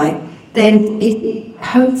childlike, then it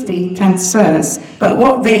hopefully transfers. But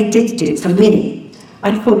what Ray did do for me,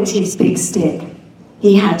 I call it his big stick.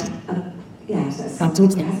 He had, you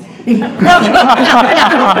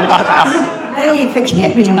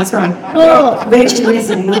forget me, that's right. Rachel is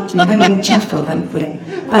in London, Chapel, hopefully.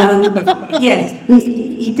 Yes,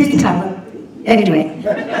 he did have anyway. He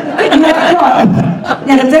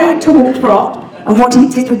had a very tall prop, and what he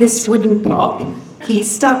did with this wooden prop, he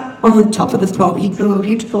stuck on the top of the prop, he drew a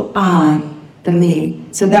beautiful eye for me.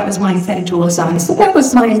 So that was my centaur's eye. So that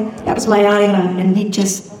was my island, and he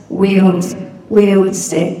just wheeled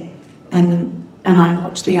it, and I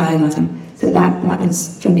watched the island. So that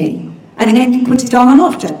was for me. And then he put it on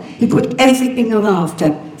after. He put everything on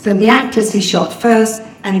after. So the actors he shot first,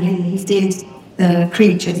 and then he did the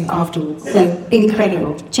creatures afterwards. So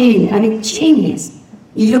incredible. Genius.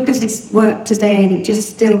 You look at his work today, and it just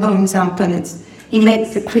still holds up, and he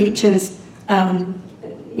makes the creatures,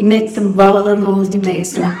 he makes them vulnerable, he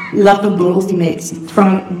makes them lovable, he makes them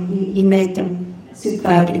frightened, he made them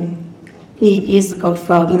superb. He is the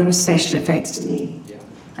godfather of special effects to me.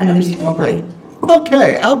 And I'm just great.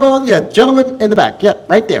 Okay, how about gentleman in the back? Yeah,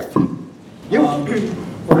 right there. You.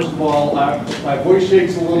 First of all, my voice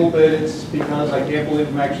shakes a little bit. It's because I can't believe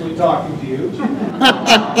I'm actually talking to you.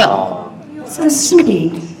 So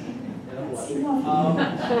sweet.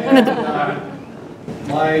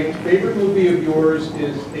 My favorite movie of yours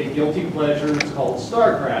is a guilty pleasure. It's called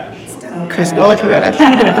Star Crash. Chris, I want to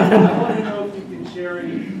know if you can share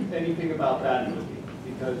anything about that movie,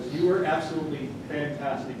 because you were absolutely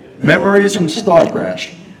fantastic at it. Memories from Star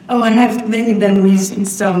Crash. Oh, I have many memories in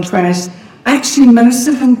Star Crash. Actually, most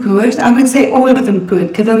of them good. I would say all of them good,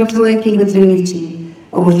 because I was working with Luigi,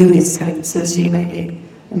 or Louis Coates, as you may be.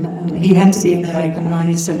 He had to be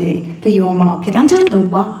Americanized for your market. I don't know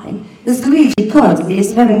why. There's Luigi Coates,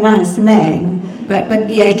 it's a very nice name, but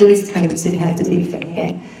yeah, Louis Coates, it had to be for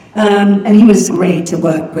him. And he was great to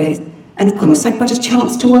work with. And of course, I got a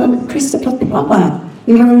chance to work with Christopher Plummer.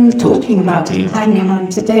 We were talking about him, hanging on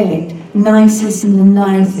today. Nicest and the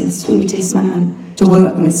nicest, sweetest man to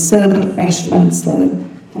work with, so professional, so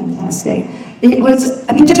fantastic. It was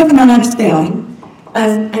a bit of a nice film,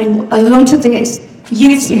 and a lot of it,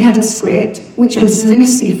 yes, we had a script, which was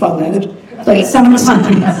loosely followed, but sometimes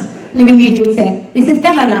Luigi would say, he said,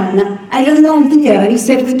 Caroline, I don't know here, he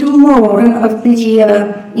said, we do more of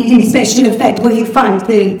the special effect where you find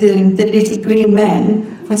the little green man.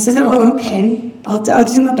 I said, oh, okay, I'll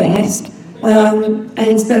do my best.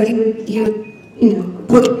 And so you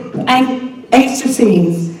put extra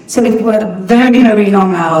scenes, so it were very, very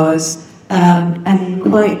long hours, and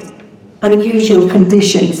quite unusual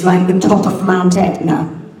conditions, like the top of Mount Etna,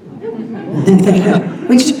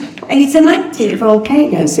 which it's an active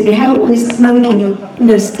volcano, so you have all this smoking,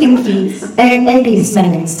 stinky, eggy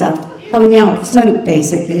smelling stuff coming out of smoke,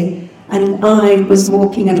 basically. And I was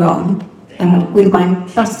walking along with my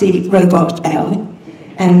trusty robot L,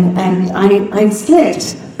 and I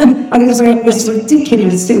slipped. I was wearing this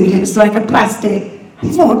ridiculous suit. It was like a plastic. I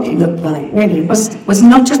thought what it looked like, really. It was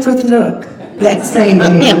not a good look, let's say.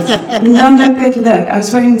 Not a good look. I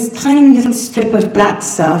was wearing this tiny little strip of black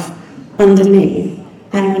stuff underneath,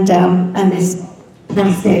 and this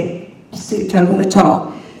plastic suit over the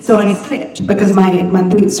top. So I slipped because my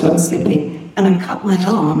boots were slipping. And I cut my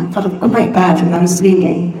arm. I felt quite bad when I was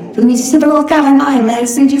leaving. And he said, oh, Caroline, I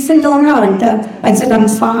said, you feel all right? I said, I'm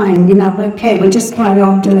fine, okay, we'll just carry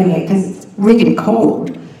on doing it because it's really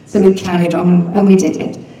cold. So we carried on and we did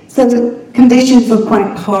it. So the conditions were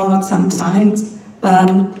quite hard sometimes,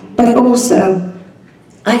 but also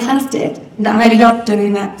I loved it. I loved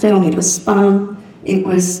doing that film. It was fun. It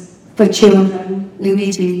was for children.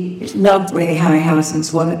 Luigi loved Ray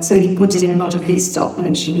Harryhausen's work, so he put it in a lot of his stop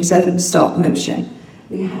motion, his own stop motion.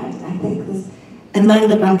 We had, I think, and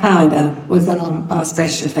Lola Vampire was our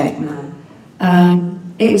special effect man.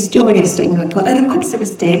 It was joyous doing it, and of course it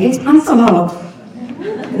was David Hasselhoff.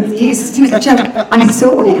 I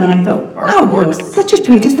saw it and I thought, oh, such a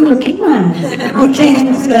beautiful looking man.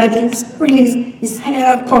 His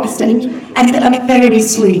hair constant, and a very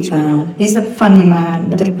sweet man. He's a funny man,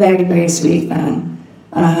 but a very, very sweet man.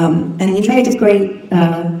 And he made a great,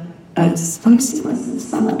 what's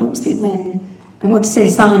his name? I want to say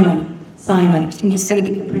Simon. He's so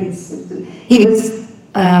big a prince. He was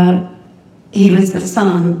the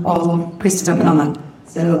son of Christopher Plummer.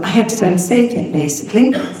 So I had to go and save him,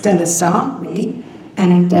 basically. Stella Star, me.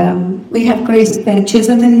 And we had great adventures.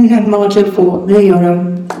 And then you had Marjorie Fortner, your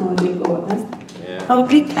own Marjorie Fortner. Oh,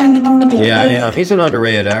 big fan of Yeah, he's an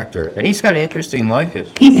underrated actor. And he's got an interesting life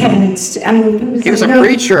history. He has. He was a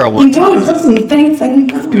preacher at one time. He was, wasn't he?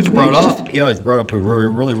 He was brought up. Yeah, he was brought up in a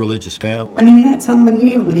really religious family. I mean, that's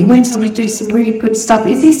unbelievable. He went on to do some really good stuff.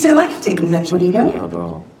 Is he still acting? That's what he does.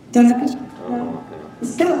 Don't know.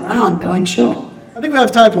 He's still around, I'm sure. I think we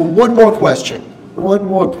have time for one more question. One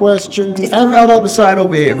more question. And out on the side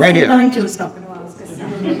over here, right here. Talking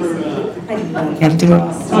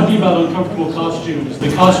about uncomfortable costumes,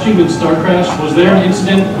 the costume in Star Crash, was there an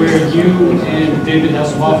incident where you and David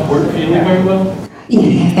Hasselhoff weren't feeling very well?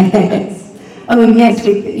 Yes. Oh, yes.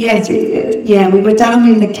 We were down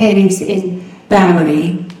in the caves in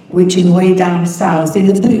Barry, which is way down south, in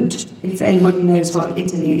the boot. If anyone knows what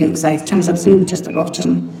Italy looks like, it turns up boot just the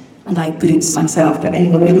bottom. And I boots myself, but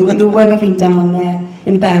anyway, we were working down there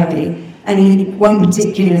in Barry, and in one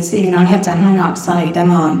particular scene, I had to hang upside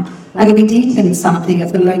down, and we'd eaten something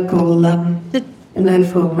at the local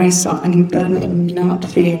restaurant, and not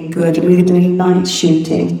feeling good. We were doing night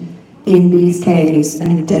shooting in these caves,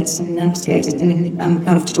 and it did some navigated in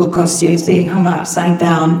uncomfortable costumes, being hung upside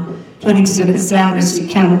down, trying to do it as loud as you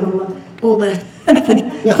can with all the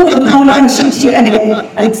anyway,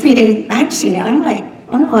 and feeling, actually, I'm like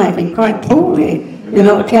quite poorly, you're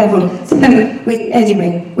not careful. So we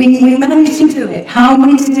managed to do it. How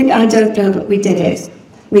we did it, I don't know, but we did it.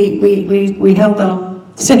 We held on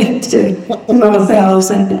to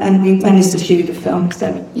ourselves and we managed to shoot the film.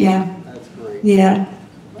 So yeah. That's great. Yeah.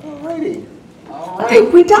 Alrighty. I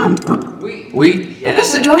think we're done.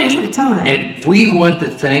 This is the time. And we want to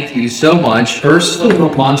thank you so much. First,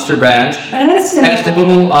 Monster Bash. As a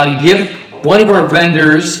little gift, one of our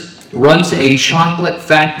vendors runs a chocolate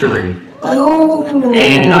factory. Oh.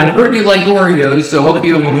 And I heard you like Oreos, so hope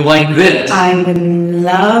you like this. I would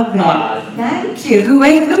love it. Thank you. Who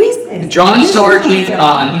is it? John Sargent,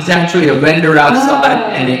 he's actually a vendor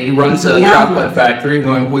outside, and he runs a chocolate factory.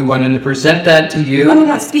 We wanted to present that to you. Oh,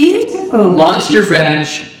 that's beautiful. Monster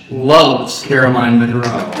Bash loves Caroline Munro.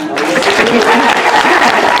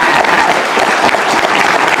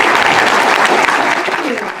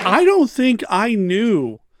 I don't think I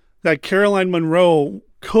knew that Caroline Munro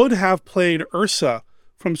could have played Ursa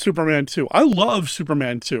from Superman 2. I love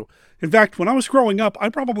Superman 2. In fact, when I was growing up, I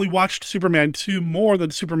probably watched Superman 2 more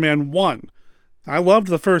than Superman 1. I loved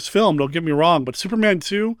the first film, don't get me wrong, but Superman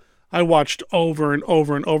 2, I watched over and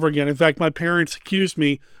over and over again. In fact, my parents accused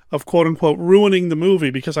me of quote-unquote ruining the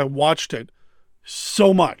movie because I watched it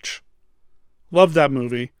so much. Loved that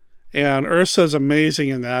movie. And Ursa's amazing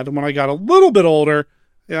in that. And when I got a little bit older,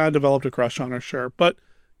 yeah, I developed a crush on her, sure. But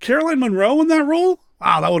Caroline Munro in that role?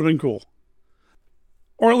 Wow, that would have been cool.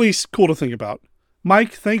 Or at least cool to think about.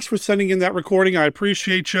 Mike, thanks for sending in that recording. I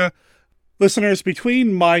appreciate you. Listeners,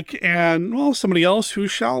 between Mike and, well, somebody else who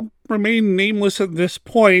shall remain nameless at this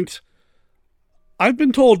point, I've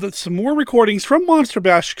been told that some more recordings from Monster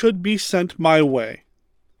Bash could be sent my way.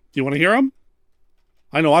 Do you want to hear them?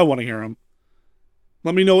 I know I want to hear them.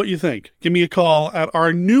 Let me know what you think. Give me a call at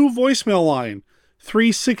our new voicemail line,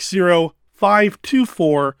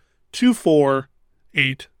 360-524-2484.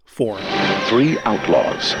 3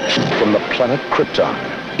 outlaws from the planet Krypton,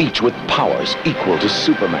 each with powers equal to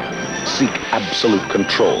Superman, seek absolute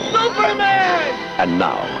control. Superman! And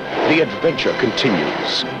now, the adventure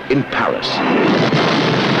continues in Paris.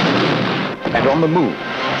 And on the moon,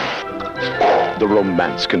 the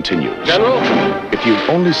romance continues. General? If you've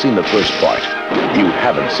only seen the first part, you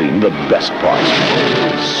haven't seen the best part.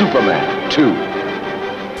 Superman 2.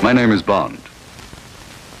 My name is Bond.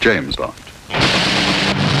 James Bond.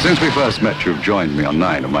 Since we first met, you've joined me on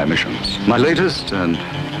 9 of my missions. My latest, and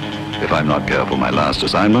if I'm not careful, my last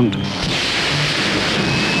assignment,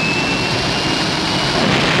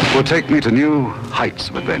 will take me to new heights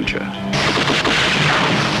of adventure.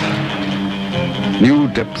 New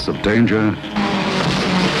depths of danger.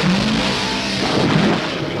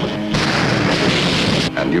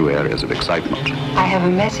 And new areas of excitement. I have a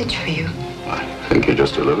message for you. I think you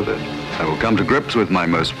just delivered it. I will come to grips with my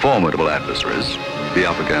most formidable adversaries, be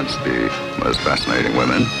up against the most fascinating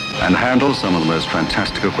women, and handle some of the most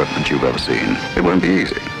fantastic equipment you've ever seen. It won't be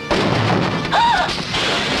easy.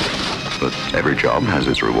 But every job has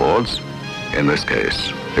its rewards. In this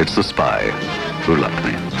case, it's the spy who loved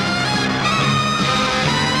me.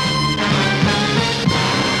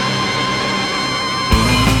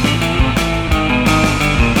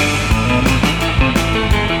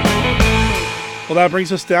 Well, that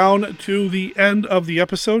brings us down to the end of the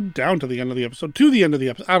episode. To the end of the episode.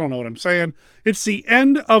 I don't know what I'm saying. It's the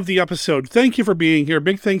end of the episode. Thank you for being here.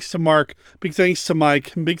 Big thanks to Mark. Big thanks to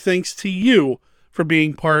Mike. And big thanks to you for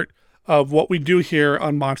being part of what we do here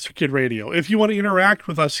on Monster Kid Radio. If you want to interact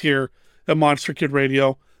with us here at Monster Kid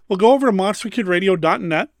Radio, well, go over to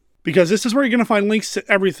monsterkidradio.net, because this is where you're going to find links to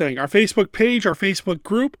everything. Our Facebook page, our Facebook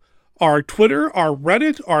group, our Twitter, our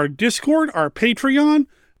Reddit, our Discord, our Patreon,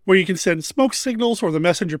 where you can send smoke signals or the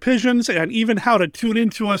messenger pigeons, and even how to tune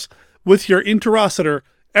into us with your interocitor.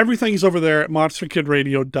 Everything's over there at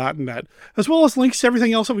monsterkidradio.net, as well as links to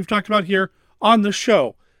everything else that we've talked about here on the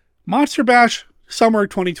show. Monster Bash Summer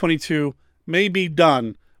 2022 may be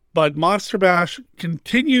done, but Monster Bash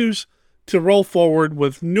continues to roll forward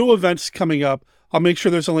with new events coming up. I'll make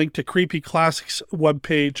sure there's a link to Creepy Classics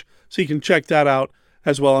webpage so you can check that out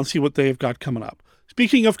as well and see what they've got coming up.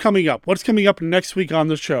 Speaking of coming up, what's coming up next week on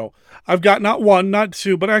the show? I've got not 1, not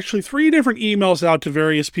 2, but actually 3 different emails out to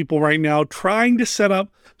various people right now trying to set up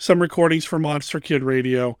some recordings for Monster Kid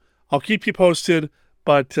Radio. I'll keep you posted,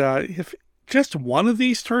 but if just one of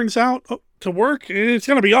these turns out to work, it's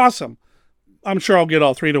going to be awesome. I'm sure I'll get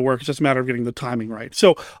all 3 to work. It's just a matter of getting the timing right.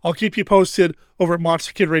 So I'll keep you posted over at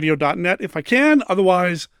monsterkidradio.net if I can.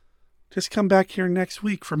 Otherwise, just come back here next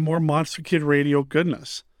week for more Monster Kid Radio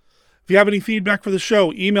goodness. If you have any feedback for the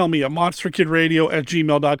show, email me at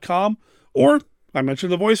monsterkidradio@gmail.com, or I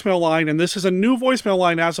mentioned the voicemail line, and this is a new voicemail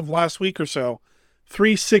line as of last week or so,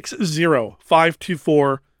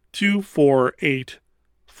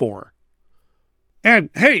 360-524-2484. And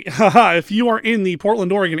hey, if you are in the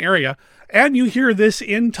Portland, Oregon area, and you hear this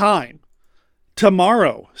in time,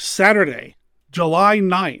 tomorrow, Saturday, July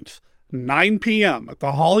 9th, 9 p.m. at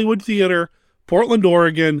the Hollywood Theater, Portland,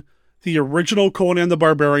 Oregon, the original Conan the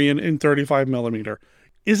Barbarian in 35mm.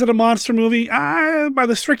 Is it a monster movie? By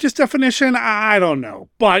the strictest definition, I don't know.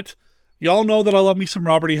 But Y'all know that I love me some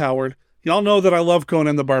Robert E. Howard. Y'all know that I love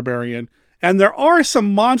Conan the Barbarian. And there are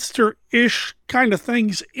some monster-ish kind of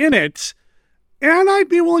things in it. And I'd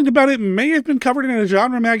be willing to bet it may have been covered in a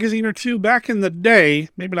genre magazine or two back in the day.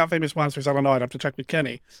 Maybe not Famous Monsters. I don't know. I'd have to check with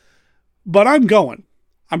Kenny. But I'm going.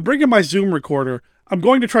 I'm bringing my Zoom recorder. I'm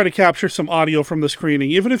going to try to capture some audio from the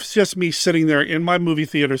screening, even if it's just me sitting there in my movie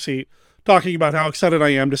theater seat talking about how excited I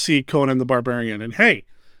am to see Conan the Barbarian. And hey,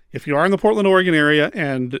 if you are in the Portland, Oregon area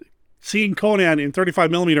and seeing Conan in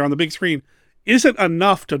 35mm on the big screen isn't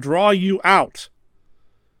enough to draw you out,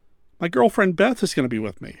 my girlfriend Beth is going to be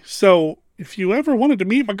with me. So if you ever wanted to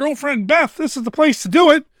meet my girlfriend Beth, this is the place to do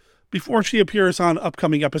it before she appears on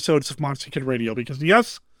upcoming episodes of Monster Kid Radio. Because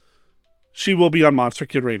yes, she will be on Monster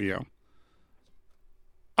Kid Radio.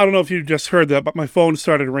 I don't know if you just heard that, but my phone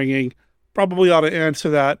started ringing. Probably ought to answer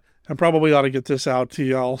that and probably ought to get this out to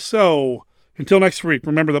y'all. So until next week,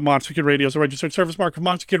 remember that Monster Kid Radio is a registered service mark of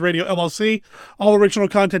Monster Kid Radio, LLC. All original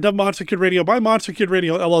content of Monster Kid Radio by Monster Kid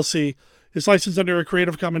Radio, LLC is licensed under a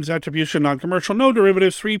Creative Commons Attribution, Non-Commercial, No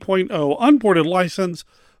Derivatives 3.0 unported license.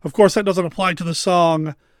 Of course, that doesn't apply to the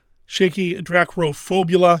song Shaky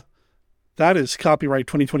Dracrophobula. That is copyright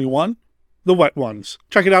 2021. The Wet Ones.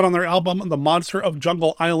 Check it out on their album, The Monster of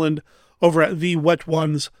Jungle Island, over at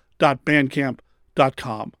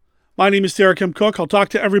thewetones.bandcamp.com. My name is Derek M. Cook. I'll talk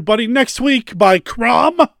to everybody next week. Bye,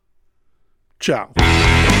 Crom. Ciao.